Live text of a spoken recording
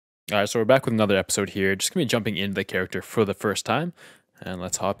Alright, so we're back with another episode here. Just gonna be jumping into the character for the first time. And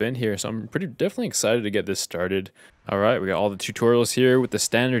let's hop in here. So I'm definitely excited to get this started. Alright, we got all the tutorials here with the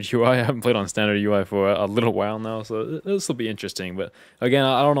standard UI. I haven't played on standard UI for a little while now, so this will be interesting. But again,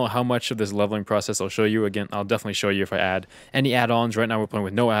 I don't know how much of this leveling process I'll show you. Again, I'll definitely show you if I add any add-ons. Right now we're playing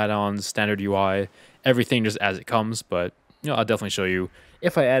with no add-ons, standard UI, everything just as it comes. But I'll definitely show you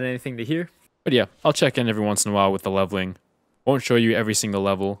if I add anything to here. But yeah, I'll check in every once in a while with the leveling. Won't show you every single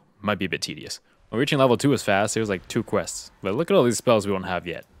level. Might be a bit tedious. Well, reaching level 2 was fast. It was like 2 quests. But look at all these spells we don't have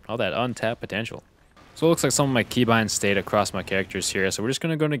yet. All that untapped potential. So it looks like some of my keybinds stayed across my characters here. So we're just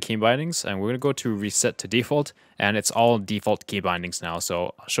going to go into keybindings and we're going to go to reset to default. And it's all default keybindings now.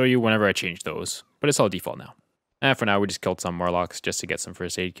 So I'll show you whenever I change those. But it's all default now. And for now, we just killed some Murlocs just to get some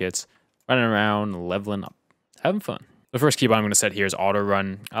first aid kits. Running around, leveling up. Having fun. The first keybind I'm going to set here is auto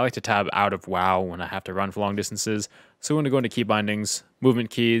run. I like to tab out of WoW when I have to run for long distances. So we're going to go into key bindings, movement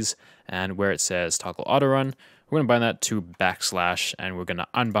keys, and where it says toggle auto run, we're going to bind that to \, and we're going to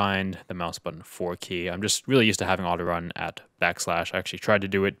unbind the mouse button 4 key. I'm just really used to having auto run at \. I actually tried to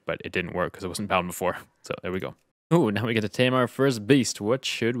do it, but it didn't work because it wasn't bound before. So there we go. Oh, now we get to tame our first beast. What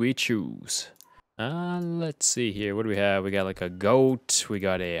should we choose? Let's see here. What do we have? We got like a goat, we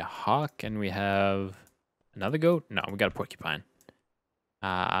got a hawk, and we have another goat? No, we got a porcupine.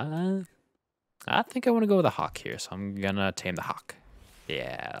 I think I want to go with a hawk here, so I'm gonna tame the hawk.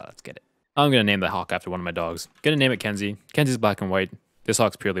 Yeah, let's get it. I'm gonna name the hawk after one of my dogs. Gonna name it Kenzie. Kenzie's black and white. This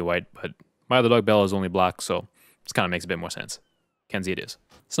hawk's purely white, but my other dog Bella is only black, so this kind of makes a bit more sense. Kenzie it is.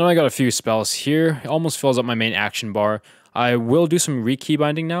 So now I got a few spells here. It almost fills up my main action bar. I will do some re-key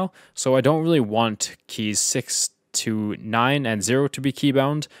binding now, so I don't really want keys 6 to 9 and 0 to be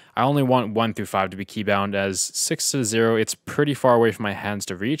keybound. I only want 1 through 5 to be keybound, as 6 to 0, it's pretty far away from my hands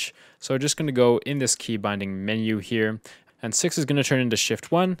to reach. So I'm just going to go in this key binding menu here, and 6 is going to turn into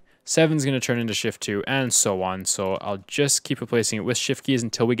shift 1, 7 is going to turn into shift 2, and so on. So I'll just keep replacing it with shift keys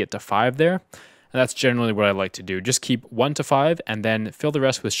until we get to 5 there. And that's generally what I like to do. Just keep 1 to 5 and then fill the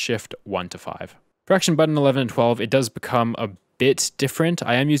rest with shift 1 to 5. For action button 11 and 12, it does become a bit different.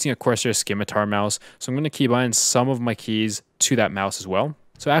 I am using a Corsair Scimitar mouse, so I'm going to keybind some of my keys to that mouse as well.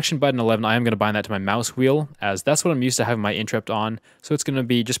 So action button 11, I am going to bind that to my mouse wheel, as that's what I'm used to having my interrupt on. So it's going to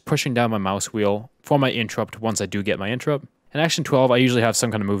be just pushing down my mouse wheel for my interrupt once I do get my interrupt. And action 12, I usually have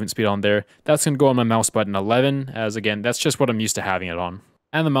some kind of movement speed on there. That's going to go on my mouse button 11, as again, that's just what I'm used to having it on.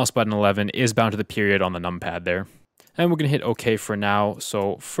 And the mouse button 11 is bound to the period on the numpad there. And we're going to hit OK for now.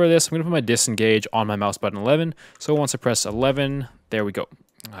 So for this, I'm going to put my disengage on my mouse button 11. So once I press 11, there we go.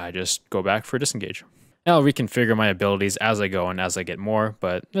 I just go back for disengage. Now I'll reconfigure my abilities as I go and as I get more,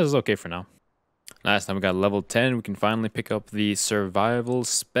 but this is okay for now. Nice, now we got level 10. We can finally pick up the survival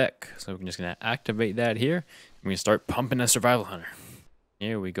spec. So we're just going to activate that here. We can start pumping a survival hunter.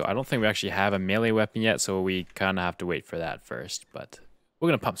 Here we go. I don't think we actually have a melee weapon yet, so we kind of have to wait for that first, but we're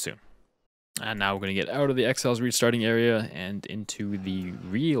going to pump soon. And now we're going to get out of the Excel's restarting area and into the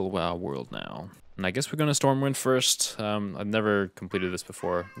real WoW world now. And I guess we're going to Stormwind first. I've never completed this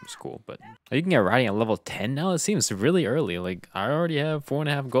before. It was cool, but you can get riding at level 10 now? It seems really early. Like, I already have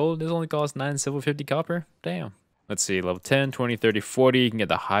 4.5 gold. This only costs 9 silver, 50 copper. Damn. Let's see, level 10, 20, 30, 40. You can get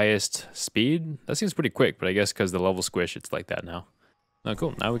the highest speed. That seems pretty quick, but I guess because the level squish, it's like that now. Oh,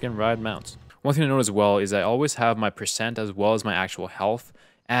 cool. Now we can ride mounts. One thing to note as well is I always have my percent as well as my actual health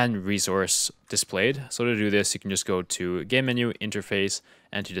and resource displayed. So to do this, you can just go to game menu, interface,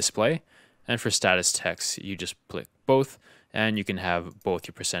 and to display. And for status text, you just click both, and you can have both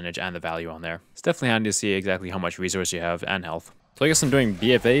your percentage and the value on there. It's definitely handy to see exactly how much resource you have and health. So I guess I'm doing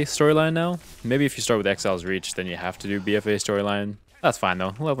BFA storyline now. Maybe if you start with Exile's Reach, then you have to do BFA storyline. That's fine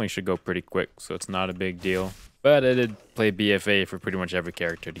though. Leveling should go pretty quick, so it's not a big deal. But I did play BFA for pretty much every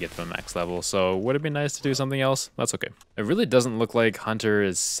character to get to the max level, so would it be nice to do something else? That's okay. It really doesn't look like Hunter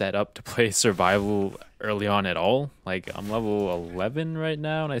is set up to play survival early on at all. Like, I'm level 11 right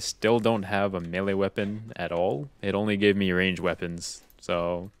now, and I still don't have a melee weapon at all. It only gave me ranged weapons,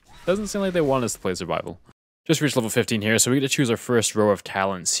 so it doesn't seem like they want us to play survival. Just reached level 15 here, so we get to choose our first row of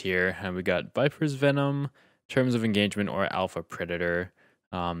talents here, and we got Viper's Venom, Terms of Engagement, or Alpha Predator.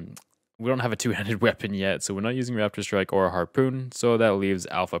 We don't have a two-handed weapon yet, so we're not using Raptor Strike or a Harpoon, so that leaves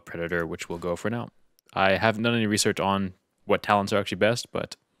Alpha Predator, which we'll go for now. I haven't done any research on what talents are actually best,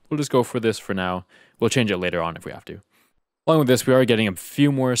 but we'll just go for this for now. We'll change it later on if we have to. Along with this, we are getting a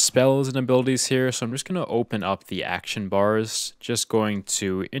few more spells and abilities here, so I'm just going to open up the action bars, just going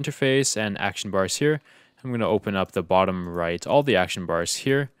to Interface and Action Bars here. I'm going to open up the bottom right, all the action bars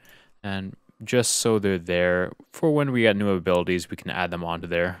here, and just so they're there, for when we get new abilities, we can add them onto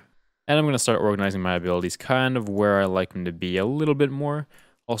there. And I'm going to start organizing my abilities kind of where I like them to be a little bit more.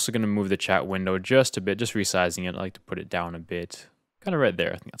 Also going to move the chat window just a bit, just resizing it. I like to put it down a bit, kind of right there.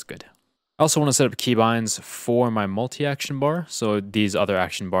 I think that's good. I also want to set up keybinds for my multi-action bar. So these other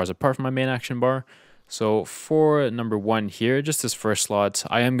action bars apart from my main action bar. So for number 1 here, just this first slot,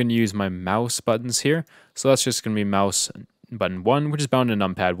 I am going to use my mouse buttons here. So that's just going to be mouse button 1, which is bound to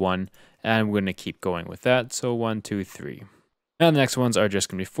numpad 1. And we're going to keep going with that. So 1, 2, 3. And the next ones are just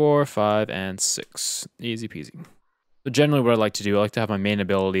going to be 4, 5, and 6. Easy peasy. So generally what I like to do, I like to have my main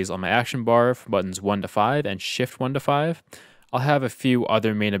abilities on my action bar for buttons 1 to 5 and shift 1 to 5. I'll have a few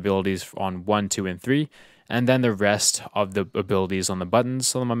other main abilities on 1, 2, and 3. And then the rest of the abilities on the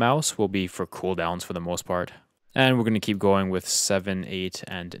buttons on my mouse will be for cooldowns for the most part. And we're going to keep going with 7, 8,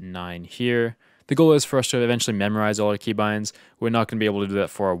 and 9 here. The goal is for us to eventually memorize all our keybinds. We're not going to be able to do that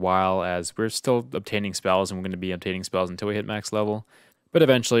for a while as we're still obtaining spells, and we're going to be obtaining spells until we hit max level. But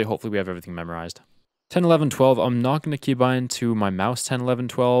eventually, hopefully we have everything memorized. 10, 11, 12, I'm not going to keybind to my mouse 10, 11,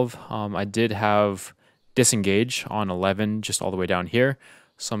 12. I did have disengage on 11 just all the way down here.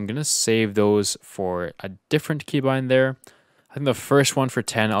 So I'm going to save those for a different keybind there. I think the first one for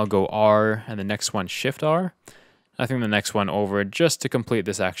 10, I'll go R, and the next one Shift R. I think the next one over, just to complete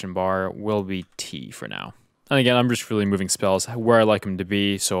this action bar, will be T for now. And again, I'm just really moving spells where I like them to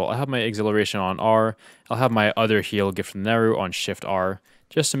be. So I'll have my Exhilaration on R. I'll have my other heal, Gift from the Neru, on Shift R,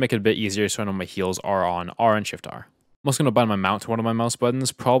 just to make it a bit easier so I know my heals are on R and Shift R. I'm also going to bind my mount to one of my mouse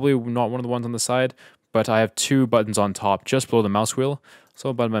buttons, probably not one of the ones on the side, but I have 2 buttons on top just below the mouse wheel. So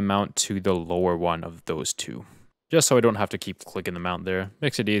I'll bind my mount to the lower one of those 2. Just so I don't have to keep clicking the mount there.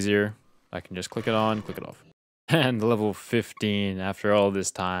 Makes it easier. I can just click it on, click it off. And level 15, after all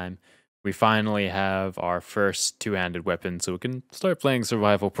this time, we finally have our first 2-handed weapon, so we can start playing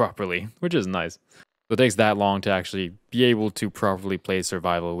survival properly, which is nice. So it takes that long to actually be able to properly play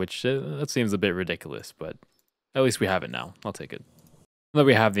survival, which that seems a bit ridiculous, but at least we have it now. I'll take it. Now that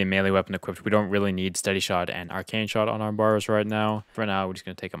we have the melee weapon equipped, we don't really need Steady Shot and Arcane Shot on our bars right now. For now, we're just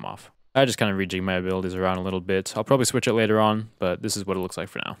going to take them off. I just kind of rejig my abilities around a little bit. I'll probably switch it later on, but this is what it looks like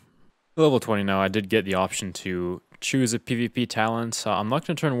for now. Level 20 now, I did get the option to choose a PvP talent. I'm not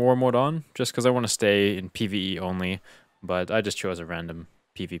going to turn War Mode on, just because I want to stay in PvE only, but I just chose a random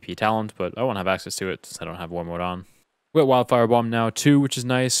PvP talent, but I won't have access to it since I don't have War Mode on. We got Wildfire Bomb now too, which is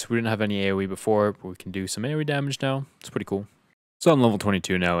nice. We didn't have any AoE before, but we can do some AoE damage now. It's pretty cool. So I'm level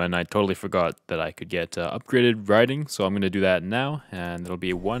 22 now, and I totally forgot that I could get upgraded riding, so I'm going to do that now, and it'll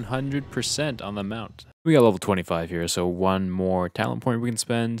be 100% on the mount. We got level 25 here, so one more talent point we can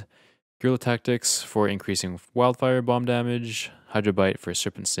spend. Guerrilla Tactics for increasing Wildfire Bomb damage, Hydra Bite for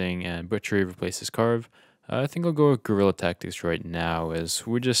Serpent Sting, and Butchery replaces Carve. I think I'll go with Guerrilla Tactics right now, as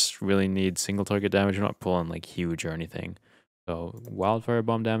we just really need single target damage. We're not pulling like huge or anything. So Wildfire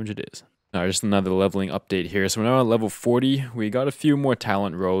Bomb damage it is. Alright, just another leveling update here. So we're now at level 40. We got a few more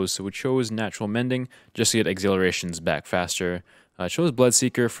talent rows, so we chose Natural Mending just to get Exhilarations back faster. I chose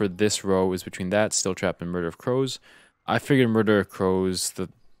Bloodseeker for this row, is between that, Still Trapped, and Murder of Crows. I figured Murder of Crows, the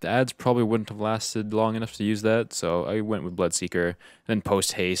ads probably wouldn't have lasted long enough to use that, so I went with Bloodseeker, then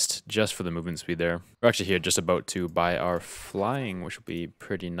Post Haste, just for the movement speed there. We're actually here just about to buy our Flying, which will be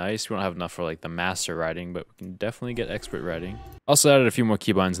pretty nice. We don't have enough for like the Master Riding, but we can definitely get Expert Riding. Also added a few more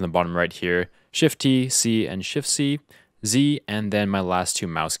keybinds in the bottom right here. Shift T, C, and Shift C, Z, and then my last 2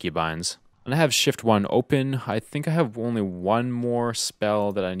 mouse keybinds. And I have Shift 1 open. I think I have only one more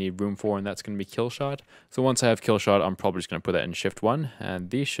spell that I need room for, and that's going to be Kill Shot. So once I have Kill Shot, I'm probably just going to put that in Shift 1, and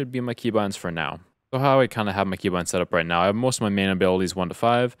these should be my keybinds for now. So how I kind of have my keybind set up right now, I have most of my main abilities 1 to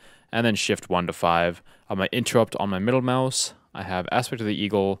 5, and then Shift 1 to 5. I have my Interrupt on my middle mouse. I have Aspect of the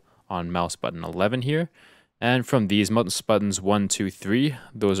Eagle on mouse button 11 here. And from these mouse buttons 1, 2, 3,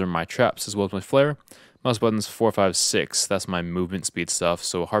 those are my traps as well as my flare. Mouse buttons 4, 5, 6, that's my movement speed stuff.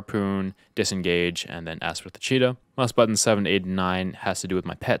 So Harpoon, Disengage, and then Aspect with the Cheetah. Mouse buttons 7, 8, and 9 has to do with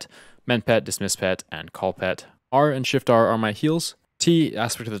my pet. Mend Pet, Dismiss Pet, and Call Pet. R and Shift R are my heals. T,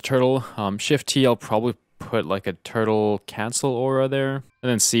 Aspect of the Turtle. Shift T, I'll probably put like a Turtle Cancel aura there.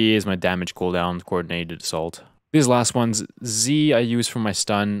 And then C is my damage cooldown, Coordinated Assault. These last ones, Z I use for my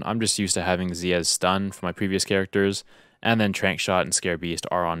stun. I'm just used to having Z as stun for my previous characters. And then Trank Shot and Scare Beast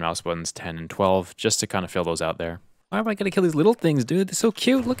are on mouse buttons 10 and 12, just to kind of fill those out there. Why am I gonna kill these little things, dude? They're so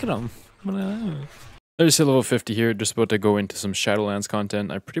cute, look at them. I just hit level 50 here, just about to go into some Shadowlands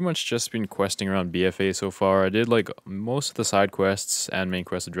content. I've pretty much just been questing around BFA so far. I did like most of the side quests and main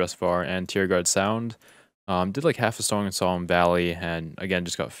quest address far and Tier Guard Sound. Did like half a Song in Solemn Valley, and again,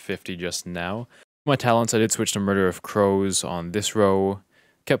 just got 50 just now. My talents, I did switch to Murder of Crows on this row.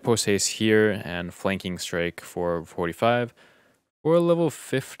 Kept Post Haste here and Flanking Strike for 45. For level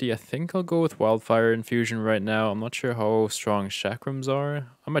 50, I think I'll go with Wildfire Infusion right now. I'm not sure how strong chakrams are.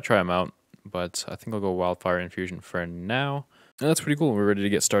 I might try them out, but I think I'll go Wildfire Infusion for now. And that's pretty cool. We're ready to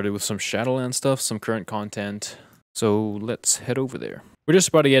get started with some Shadowlands stuff, some current content. So let's head over there. We're just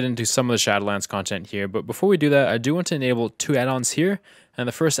about to get into some of the Shadowlands content here, but before we do that, I do want to enable 2 add-ons here. And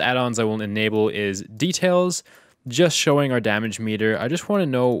the first add-ons I will enable is Details, just showing our damage meter. I just want to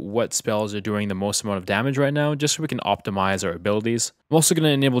know what spells are doing the most amount of damage right now, just so we can optimize our abilities. I'm also going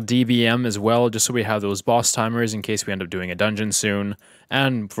to enable DBM as well, just so we have those boss timers in case we end up doing a dungeon soon.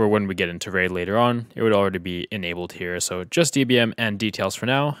 And for when we get into raid later on, it would already be enabled here. So just DBM and Details for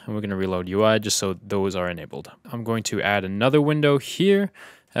now, and we're going to reload UI just so those are enabled. I'm going to add another window here,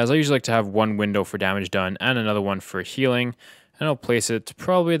 as I usually like to have one window for damage done and another one for healing. And I'll place it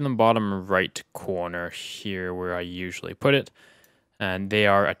probably in the bottom right corner here where I usually put it. And they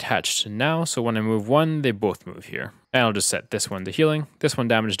are attached now, so when I move one, they both move here. And I'll just set this one to healing, this one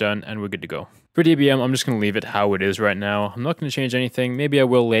damage done, and we're good to go. For DBM, I'm just going to leave it how it is right now. I'm not going to change anything. Maybe I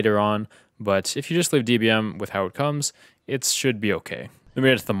will later on, but if you just leave DBM with how it comes, it should be okay. We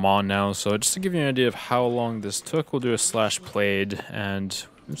made it to the Maw now, so just to give you an idea of how long this took, we'll do a /played, and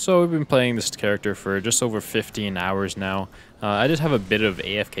so we've been playing this character for just over 15 hours now. I did have a bit of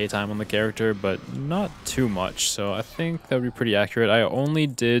AFK time on the character, but not too much, so I think that would be pretty accurate. I only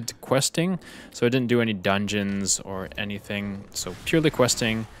did questing, so I didn't do any dungeons or anything, so purely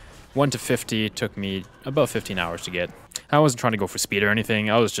questing. 1 to 50 took me about 15 hours to get. I wasn't trying to go for speed or anything,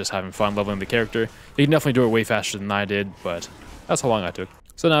 I was just having fun leveling the character. You can definitely do it way faster than I did, but that's how long I took.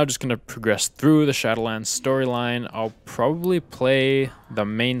 So now I'm just going to progress through the Shadowlands storyline. I'll probably play the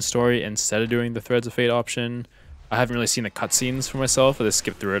main story instead of doing the Threads of Fate option. I haven't really seen the cutscenes for myself. I just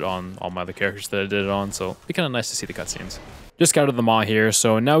skipped through it on all my other characters that I did it on, so it'd be kind of nice to see the cutscenes. Just got out of the Maw here,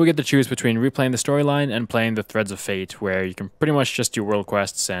 so now we get to choose between replaying the storyline and playing the Threads of Fate, where you can pretty much just do world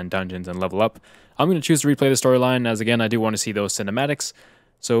quests and dungeons and level up. I'm going to choose to replay the storyline, as again, I do want to see those cinematics.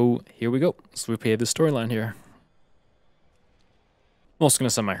 So here we go. Let's replay the storyline here. I'm also going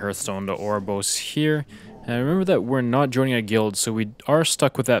to send my Hearthstone to Oribos here. And remember that we're not joining a guild, so we are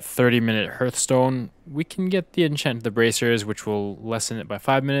stuck with that 30-minute Hearthstone. We can get the Enchant of the Bracers, which will lessen it by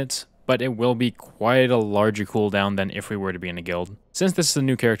 5 minutes, but it will be quite a larger cooldown than if we were to be in a guild. Since this is a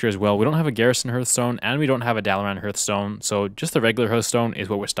new character as well, we don't have a Garrison Hearthstone, and we don't have a Dalaran Hearthstone, so just the regular Hearthstone is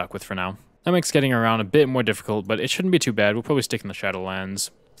what we're stuck with for now. That makes getting around a bit more difficult, but it shouldn't be too bad. We'll probably stick in the Shadowlands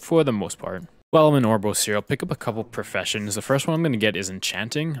for the most part. While I'm in Oribos here, I'll pick up a couple professions. The first one I'm going to get is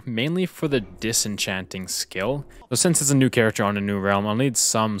Enchanting, mainly for the Disenchanting skill. So since it's a new character on a new realm, I'll need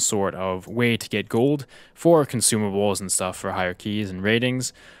some sort of way to get gold for consumables and stuff for higher keys and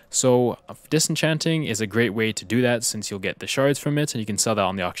ratings. So Disenchanting is a great way to do that since you'll get the shards from it and you can sell that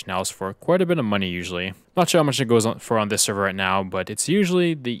on the auction house for quite a bit of money usually. Not sure how much it goes for on this server right now, but it's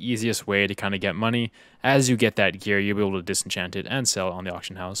usually the easiest way to kind of get money. As you get that gear, you'll be able to disenchant it and sell it on the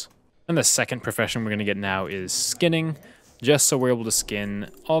auction house. And the second profession we're going to get now is Skinning, just so we're able to skin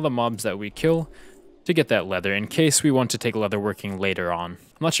all the mobs that we kill to get that leather, in case we want to take leather working later on. I'm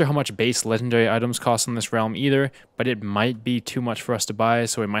not sure how much base legendary items cost in this realm either, but it might be too much for us to buy,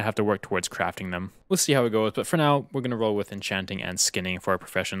 so we might have to work towards crafting them. We'll see how it goes, but for now, we're going to roll with Enchanting and Skinning for our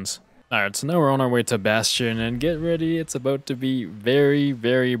professions. Alright, so now we're on our way to Bastion, and get ready, it's about to be very,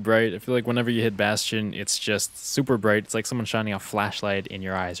 very bright. I feel like whenever you hit Bastion, it's just super bright. It's like someone shining a flashlight in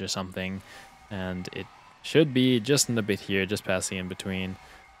your eyes or something. And it should be just in the bit here, just passing in between.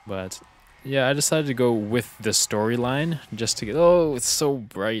 But yeah, I decided to go with the storyline, just to get... Oh, it's so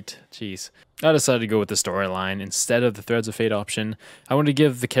bright, jeez. I decided to go with the storyline instead of the Threads of Fate option. I wanted to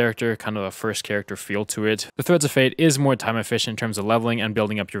give the character kind of a first character feel to it. The Threads of Fate is more time efficient in terms of leveling and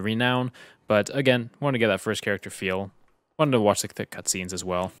building up your renown, but again, wanted to get that first character feel. Wanted to watch the cutscenes as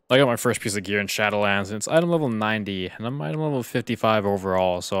well. I got my first piece of gear in Shadowlands, and it's item level 90, and I'm item level 55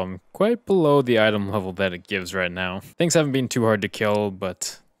 overall, so I'm quite below the item level that it gives right now. Things haven't been too hard to kill,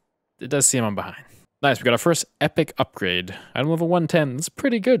 but it does seem I'm behind. Nice, we got our first epic upgrade. Item level 110, that's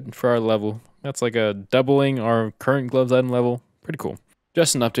pretty good for our level. That's like a doubling our current gloves item level. Pretty cool.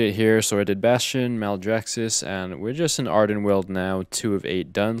 Just an update here, so I did Bastion, Maldraxxus, and we're just in Ardenweald now, 2 of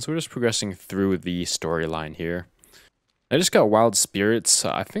 8 done, so we're just progressing through the storyline here. I just got Wild Spirits.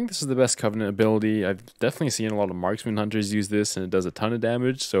 I think this is the best Covenant ability. I've definitely seen a lot of marksman hunters use this, and it does a ton of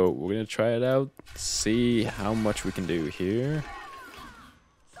damage, so we're going to try it out, see how much we can do here.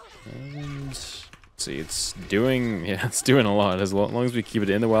 And... see, it's doing a lot. As long as we keep it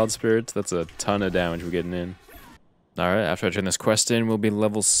in the Wild Spirits, that's a ton of damage we're getting in. Alright, after I turn this quest in, we'll be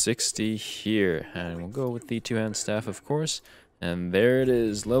level 60 here. And we'll go with the two-hand staff, of course. And there it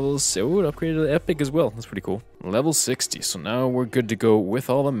is, level, so it upgraded to epic as well. That's pretty cool. Level 60, so now we're good to go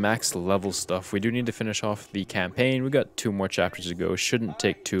with all the max level stuff. We do need to finish off the campaign. We got 2 more chapters to go, shouldn't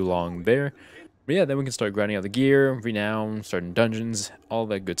take too long there. But yeah, then we can start grinding out the gear, renown, starting dungeons, all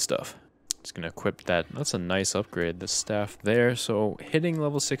that good stuff. Just gonna equip that. That's a nice upgrade, the staff there. So hitting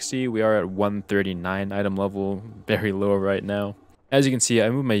level 60, we are at 139 item level, very low right now. As you can see, I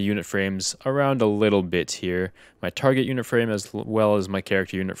moved my unit frames around a little bit here. My target unit frame as well as my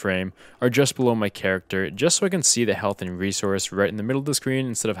character unit frame are just below my character, just so I can see the health and resource right in the middle of the screen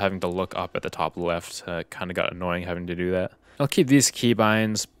instead of having to look up at the top left. Kind of got annoying having to do that. I'll keep these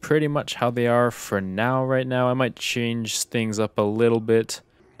keybinds pretty much how they are for now. Right now, I might change things up a little bit.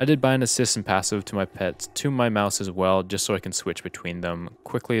 I did bind assist and passive to my pets, to my mouse as well, just so I can switch between them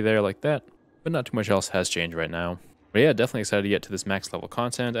quickly there like that. But not too much else has changed right now. But yeah, definitely excited to get to this max level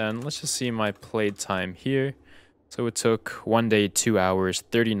content, and let's just see my played time here. So it took 1 day, 2 hours,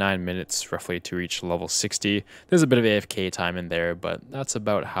 39 minutes roughly to reach level 60. There's a bit of AFK time in there, but that's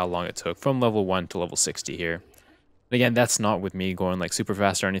about how long it took from level 1 to level 60 here. And again, that's not with me going like super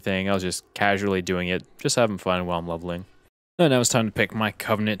fast or anything. I was just casually doing it, just having fun while I'm leveling. And now it's time to pick my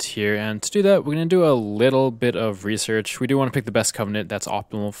covenant here, and to do that, we're going to do a little bit of research. We do want to pick the best covenant that's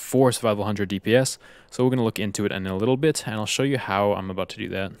optimal for Survival Hunter DPS, so we're going to look into it in a little bit, and I'll show you how I'm about to do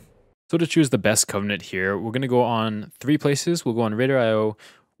that. So to choose the best covenant here, we're going to go on 3 places. We'll go on Raider.io,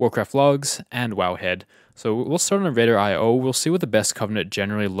 Warcraft Logs, and Wowhead. So we'll start on Raider.io. We'll see what the best covenant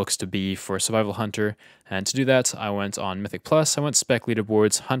generally looks to be for Survival Hunter, and to do that, I went on Mythic Plus, I went Spec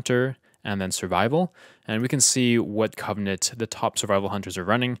Leaderboards, Hunter, and then Survival, and we can see what covenant the top survival hunters are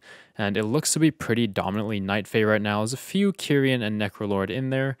running, and it looks to be pretty dominantly Night Fae right now. There's a few Kyrian and Necrolord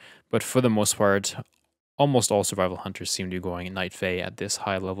in there, but for the most part, almost all survival hunters seem to be going Night Fae at this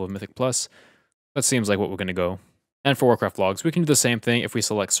high level of Mythic Plus. That seems like what we're going to go. And for Warcraft Logs, we can do the same thing if we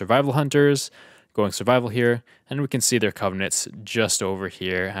select survival hunters, going survival here, and we can see their covenants just over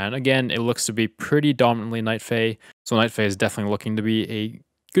here, and again, it looks to be pretty dominantly Night Fae, so Night Fae is definitely looking to be a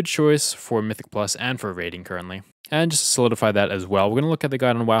good choice for Mythic Plus and for raiding currently. And just to solidify that as well, we're going to look at the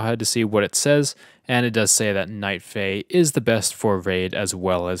guide on Wowhead to see what it says, and it does say that Night Fae is the best for raid as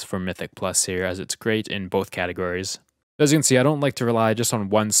well as for Mythic Plus here, as it's great in both categories. As you can see, I don't like to rely just on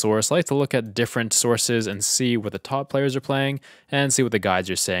one source. I like to look at different sources and see what the top players are playing and see what the guides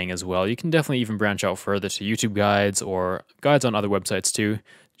are saying as well. You can definitely even branch out further to YouTube guides or guides on other websites too,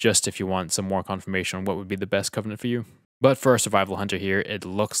 just if you want some more confirmation on what would be the best covenant for you. But for our survival hunter here, it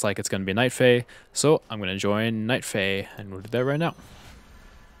looks like it's going to be Night Fae, so I'm going to join Night Fae, and we'll do that right now.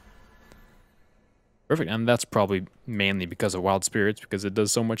 Perfect, and that's probably mainly because of Wild Spirits, because it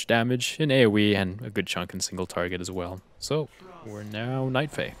does so much damage in AoE and a good chunk in single target as well. So, we're now Night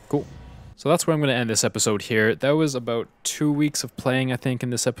Fae. Cool. So that's where I'm going to end this episode here. That was about 2 weeks of playing, I think,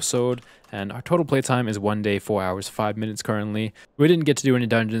 in this episode, and our total playtime is 1 day, 4 hours, 5 minutes currently. We didn't get to do any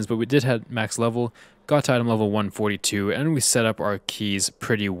dungeons, but we did have max level, got to item level 142, and we set up our keys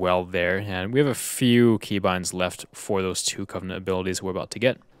pretty well there, and we have a few keybinds left for those 2 covenant abilities we're about to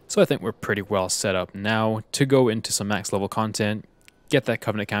get. So I think we're pretty well set up now to go into some max level content, get that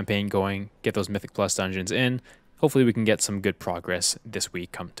covenant campaign going, get those Mythic Plus dungeons in. Hopefully we can get some good progress this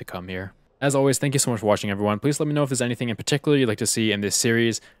week to come here. As always, thank you so much for watching, everyone. Please let me know if there's anything in particular you'd like to see in this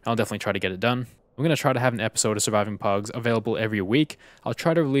series. I'll definitely try to get it done. I'm going to try to have an episode of Surviving Pugs available every week. I'll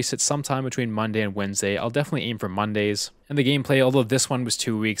try to release it sometime between Monday and Wednesday. I'll definitely aim for Mondays. And the gameplay, although this one was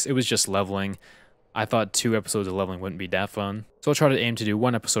 2 weeks, it was just leveling. I thought 2 episodes of leveling wouldn't be that fun. So I'll try to aim to do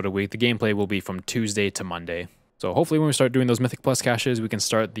 1 episode a week. The gameplay will be from Tuesday to Monday. So hopefully when we start doing those Mythic Plus caches, we can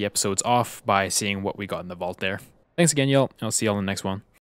start the episodes off by seeing what we got in the vault there. Thanks again, y'all. I'll see y'all in the next one.